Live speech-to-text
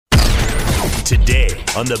Today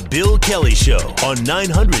on The Bill Kelly Show on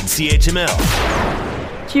 900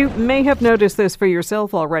 CHML. You may have noticed this for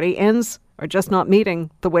yourself already. Ends are just not meeting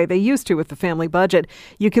the way they used to with the family budget.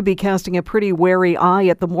 You could be casting a pretty wary eye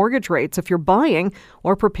at the mortgage rates if you're buying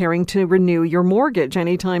or preparing to renew your mortgage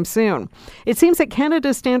anytime soon. It seems that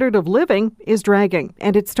Canada's standard of living is dragging,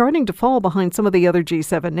 and it's starting to fall behind some of the other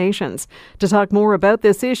G7 nations. To talk more about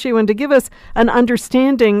this issue and to give us an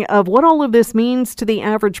understanding of what all of this means to the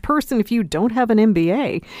average person if you don't have an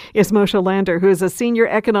MBA is Moshe Lander, who is a senior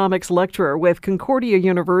economics lecturer with Concordia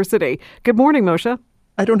University. Good morning, Moshe.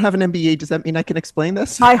 I don't have an MBA. Does that mean I can explain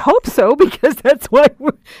this? I hope so, because that's what,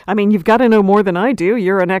 you've got to know more than I do.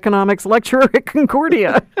 You're an economics lecturer at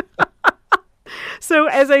Concordia. So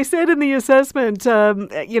as I said in the assessment,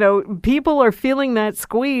 people are feeling that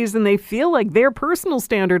squeeze and they feel like their personal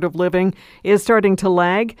standard of living is starting to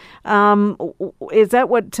lag. Is that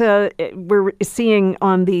what we're seeing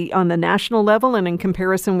on the national level and in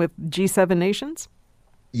comparison with G7 nations?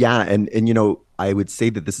 Yeah, and I would say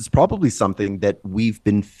that this is probably something that we've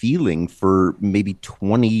been feeling for maybe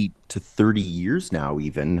 20 to 30 years now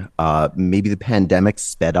even. Maybe the pandemic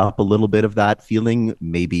sped up a little bit of that feeling.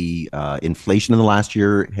 Maybe inflation in the last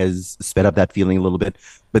year has sped up that feeling a little bit.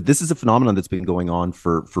 But this is a phenomenon that's been going on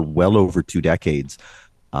for well over 2 decades.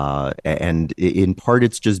 And in part,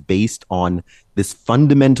 it's just based on this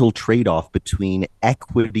fundamental trade-off between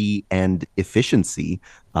equity and efficiency.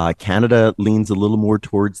 Canada leans a little more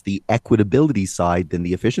towards the equitability side than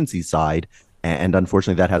the efficiency side. And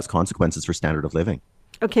unfortunately, that has consequences for standard of living.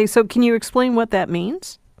 Okay, so can you explain what that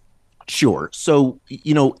means? Sure. So,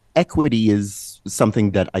 equity is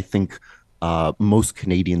something that I think most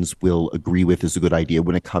Canadians will agree with is a good idea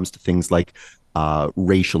when it comes to things like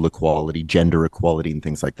racial equality, gender equality, and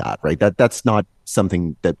things like that, right? That's not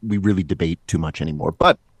something that we really debate too much anymore.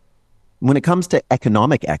 But when it comes to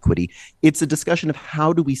economic equity, it's a discussion of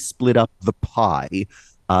how do we split up the pie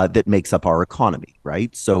that makes up our economy,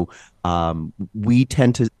 right? So we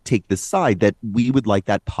tend to take the side that we would like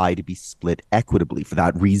that pie to be split equitably. For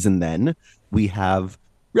that reason, then, we have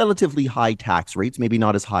relatively high tax rates, maybe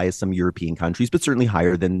not as high as some European countries, but certainly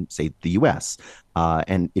higher than, say, the US.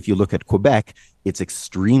 And if you look at Quebec, it's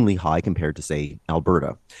extremely high compared to, say,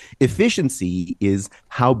 Alberta. Efficiency is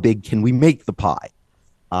how big can we make the pie?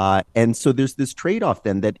 And so there's this trade-off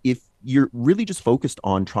then that if you're really just focused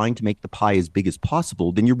on trying to make the pie as big as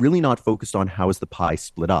possible, then you're really not focused on how is the pie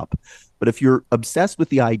split up. But if you're obsessed with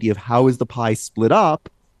the idea of how is the pie split up,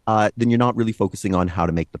 then you're not really focusing on how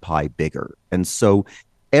to make the pie bigger. And so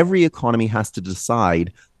every economy has to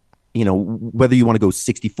decide, whether you want to go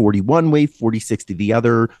 60-40 one way, 40-60 the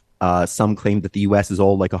other. Some claim that the US is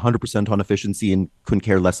all like 100% on efficiency and couldn't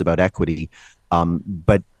care less about equity.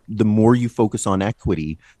 But the more you focus on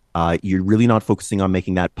equity, you're really not focusing on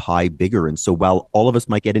making that pie bigger. And so while all of us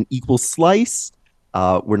might get an equal slice,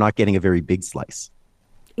 we're not getting a very big slice.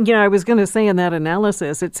 I was going to say in that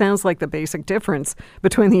analysis, it sounds like the basic difference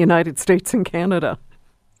between the United States and Canada.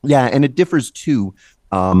 Yeah, and it differs too.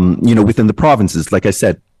 Within the provinces. Like I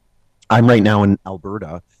said, I'm right now in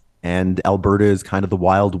Alberta, and Alberta is kind of the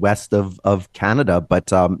wild west of Canada,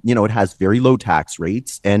 but it has very low tax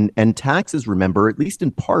rates and taxes, remember, at least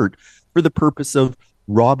in part, for the purpose of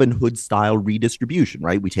Robin Hood style redistribution,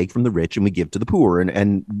 right? We take from the rich and we give to the poor,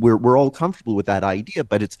 and we're all comfortable with that idea,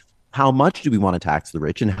 but it's how much do we want to tax the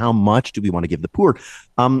rich and how much do we want to give the poor?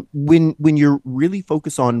 When you're really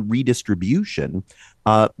focused on redistribution,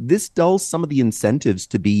 this dulls some of the incentives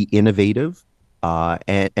to be innovative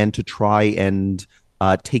and to try and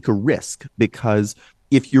take a risk. Because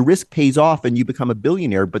if your risk pays off and you become a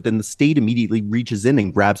billionaire, but then the state immediately reaches in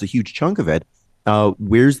and grabs a huge chunk of it,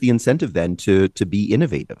 where's the incentive then to be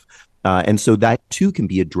innovative? And so that too can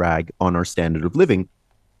be a drag on our standard of living.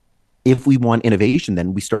 If we want innovation,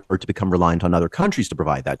 then we start to become reliant on other countries to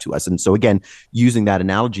provide that to us. And so again, using that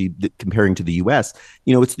analogy, comparing to the US,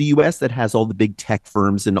 it's the US that has all the big tech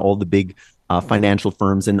firms and all the big financial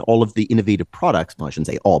firms and all of the innovative products. Well, I shouldn't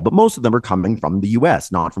say all, but most of them are coming from the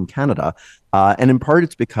US, not from Canada. And in part,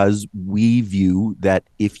 it's because we view that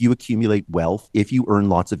if you accumulate wealth, if you earn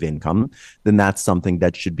lots of income, then that's something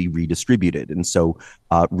that should be redistributed. And so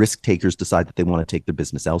risk takers decide that they want to take their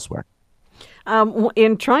business elsewhere.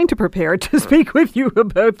 In trying to prepare to speak with you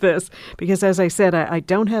about this, because as I said, I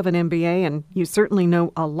don't have an MBA, and you certainly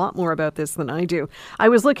know a lot more about this than I do. I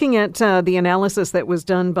was looking at the analysis that was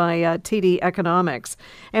done by TD Economics,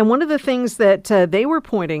 and one of the things that they were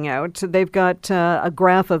pointing out, they've got a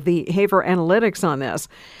graph of the behavior analytics on this,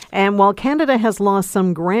 and while Canada has lost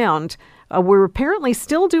some ground, we're apparently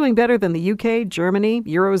still doing better than the UK, Germany,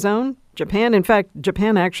 Eurozone, Japan. In fact,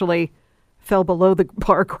 Japan actually fell below the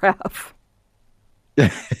bar graph.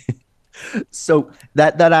 So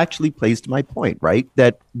that actually plays to my point, right?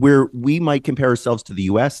 That where we might compare ourselves to the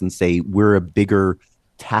US and say we're a bigger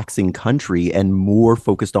taxing country and more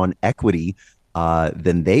focused on equity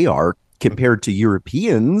than they are compared to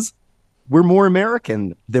Europeans, we're more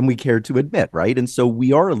American than we care to admit, right? And so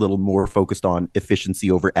we are a little more focused on efficiency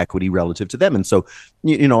over equity relative to them. And so,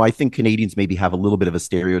 I think Canadians maybe have a little bit of a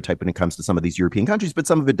stereotype when it comes to some of these European countries, but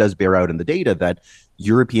some of it does bear out in the data that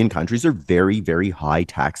European countries are very, very high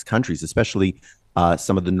tax countries, especially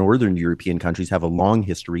some of the Northern European countries have a long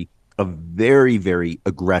history of very, very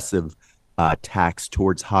aggressive tax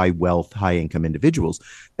towards high wealth, high income individuals.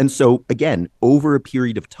 And so, again, over a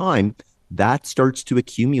period of time, that starts to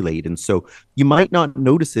accumulate. And so you might not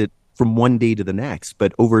notice it from one day to the next,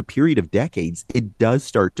 but over a period of decades, it does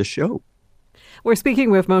start to show. We're speaking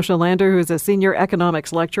with Moshe Lander, who's a senior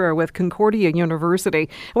economics lecturer with Concordia University.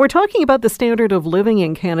 And we're talking about the standard of living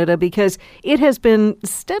in Canada because it has been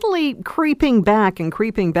steadily creeping back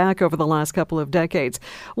over the last couple of decades.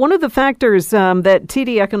 One of the factors that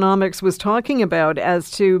TD Economics was talking about as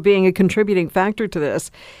to being a contributing factor to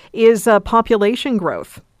this is population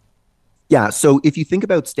growth. Yeah. So if you think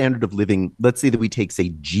about standard of living, let's say that we take,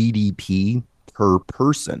 say, GDP per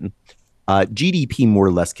person, GDP more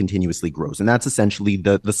or less continuously grows. And that's essentially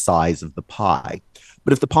the size of the pie.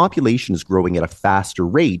 But if the population is growing at a faster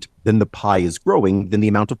rate than the pie is growing, then the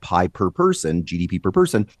amount of pie per person, GDP per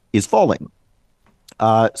person, is falling.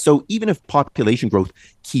 So even if population growth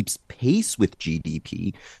keeps pace with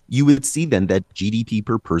GDP, you would see then that GDP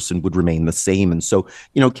per person would remain the same. And so,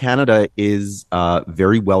 Canada is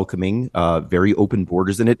very welcoming, very open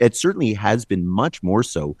borders, and it certainly has been much more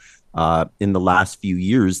so in the last few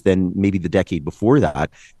years than maybe the decade before that.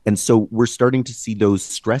 And so we're starting to see those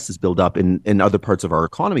stresses build up in other parts of our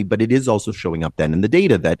economy, but it is also showing up then in the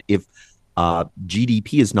data that if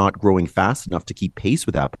GDP is not growing fast enough to keep pace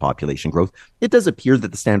with that population growth, it does appear that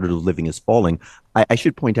the standard of living is falling. I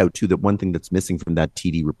should point out, too, that one thing that's missing from that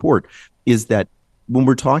TD report is that when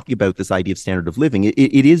we're talking about this idea of standard of living,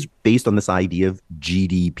 it is based on this idea of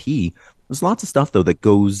GDP. There's lots of stuff, though, that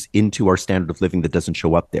goes into our standard of living that doesn't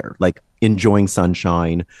show up there, like enjoying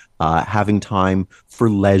sunshine, having time for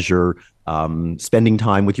leisure, spending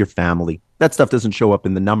time with your family. That stuff doesn't show up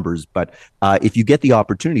in the numbers. But if you get the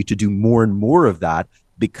opportunity to do more and more of that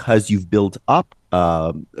because you've built up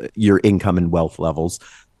your income and wealth levels,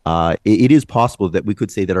 it is possible that we could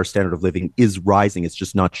say that our standard of living is rising. It's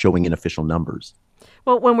just not showing in official numbers.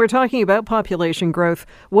 Well, when we're talking about population growth,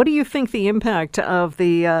 what do you think the impact of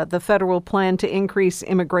the federal plan to increase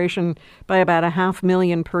immigration by about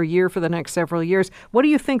 500,000 per year for the next several years? What do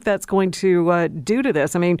you think that's going to do to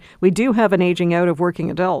this? I mean, we do have an aging out of working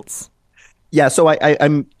adults. Yeah, so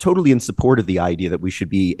I'm totally in support of the idea that we should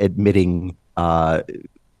be admitting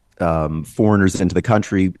foreigners into the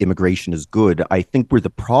country. Immigration is good. I think where the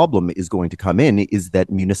problem is going to come in is that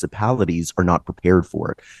municipalities are not prepared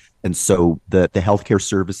for it. And so the healthcare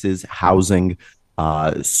services, housing,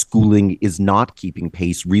 schooling is not keeping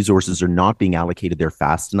pace. Resources are not being allocated there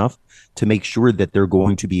fast enough to make sure that they're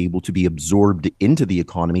going to be able to be absorbed into the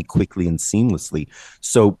economy quickly and seamlessly.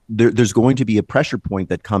 So there's going to be a pressure point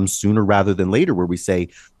that comes sooner rather than later where we say,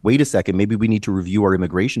 wait a second, maybe we need to review our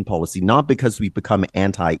immigration policy, not because we've become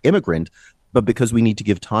anti-immigrant, but because we need to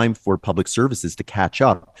give time for public services to catch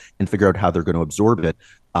up and figure out how they're going to absorb it.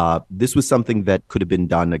 This was something that could have been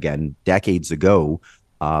done, again, decades ago.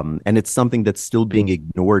 And it's something that's still being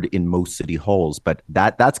ignored in most city halls. But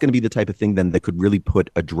that's going to be the type of thing then that could really put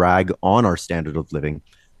a drag on our standard of living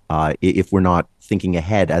if we're not thinking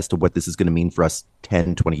ahead as to what this is going to mean for us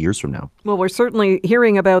 10, 20 years from now. Well, we're certainly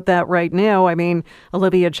hearing about that right now. I mean,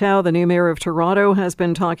 Olivia Chow, the new mayor of Toronto, has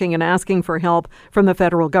been talking and asking for help from the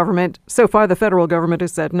federal government. So far, the federal government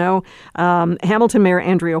has said no. Hamilton Mayor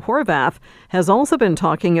Andrea Horwath has also been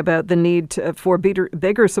talking about the need for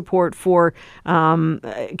bigger support for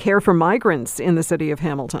care for migrants in the city of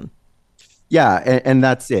Hamilton. Yeah, and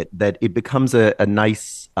that's it, that it becomes a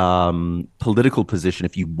nice political position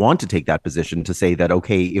if you want to take that position to say that,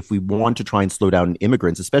 okay, if we want to try and slow down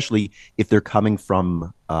immigrants, especially if they're coming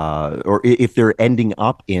from or if they're ending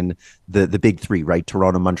up in the big three, right?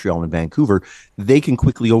 Toronto, Montreal, and Vancouver, they can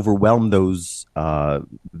quickly overwhelm those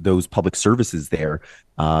public services there.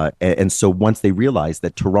 And so once they realize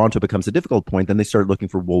that Toronto becomes a difficult point, then they start looking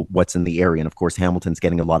for, well, what's in the area. And of course, Hamilton's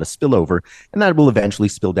getting a lot of spillover, and that will eventually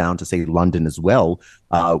spill down to, say, London as well.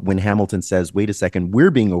 When Hamilton says, wait a second, we're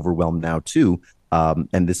being overwhelmed now too.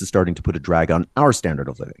 And this is starting to put a drag on our standard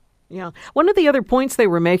of living. Yeah. One of the other points they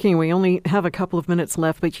were making, we only have a couple of minutes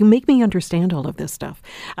left, but you make me understand all of this stuff.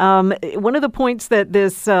 One of the points that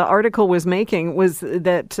this article was making was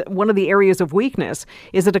that one of the areas of weakness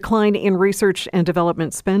is a decline in research and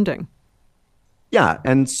development spending. Yeah.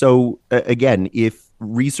 And so, again, if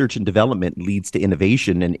research and development leads to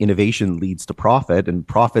innovation and innovation leads to profit and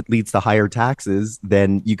profit leads to higher taxes,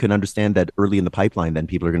 then you can understand that early in the pipeline, then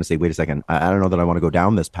people are going to say, wait a second, I don't know that I want to go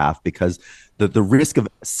down this path, because the risk of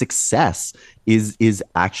success is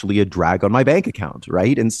actually a drag on my bank account,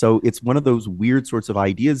 right? And so it's one of those weird sorts of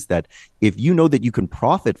ideas that if you know that you can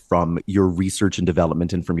profit from your research and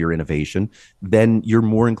development and from your innovation, then you're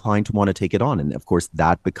more inclined to want to take it on. And of course,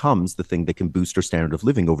 that becomes the thing that can boost our standard of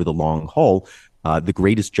living over the long haul. The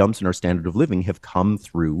greatest jumps in our standard of living have come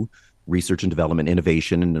through research and development,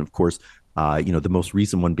 innovation. And of course, the most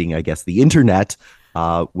recent one being, I guess, the internet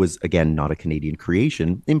was, again, not a Canadian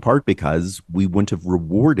creation, in part because we wouldn't have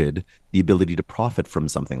rewarded the ability to profit from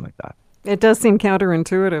something like that. It does seem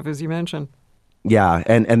counterintuitive, as you mentioned. Yeah,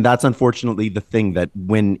 and that's unfortunately the thing, that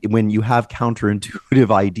when you have counterintuitive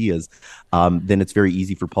ideas, then it's very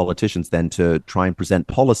easy for politicians then to try and present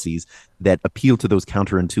policies that appeal to those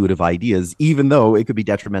counterintuitive ideas, even though it could be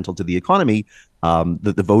detrimental to the economy.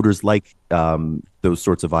 The voters like those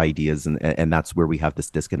sorts of ideas, and that's where we have this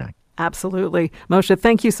disconnect. Absolutely. Moshe,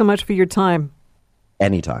 thank you so much for your time.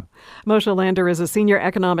 Anytime. Moshe Lander is a senior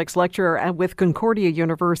economics lecturer with Concordia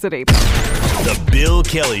University. The Bill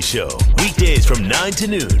Kelly Show, weekdays from 9 to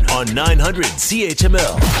noon on 900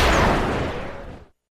 CHML.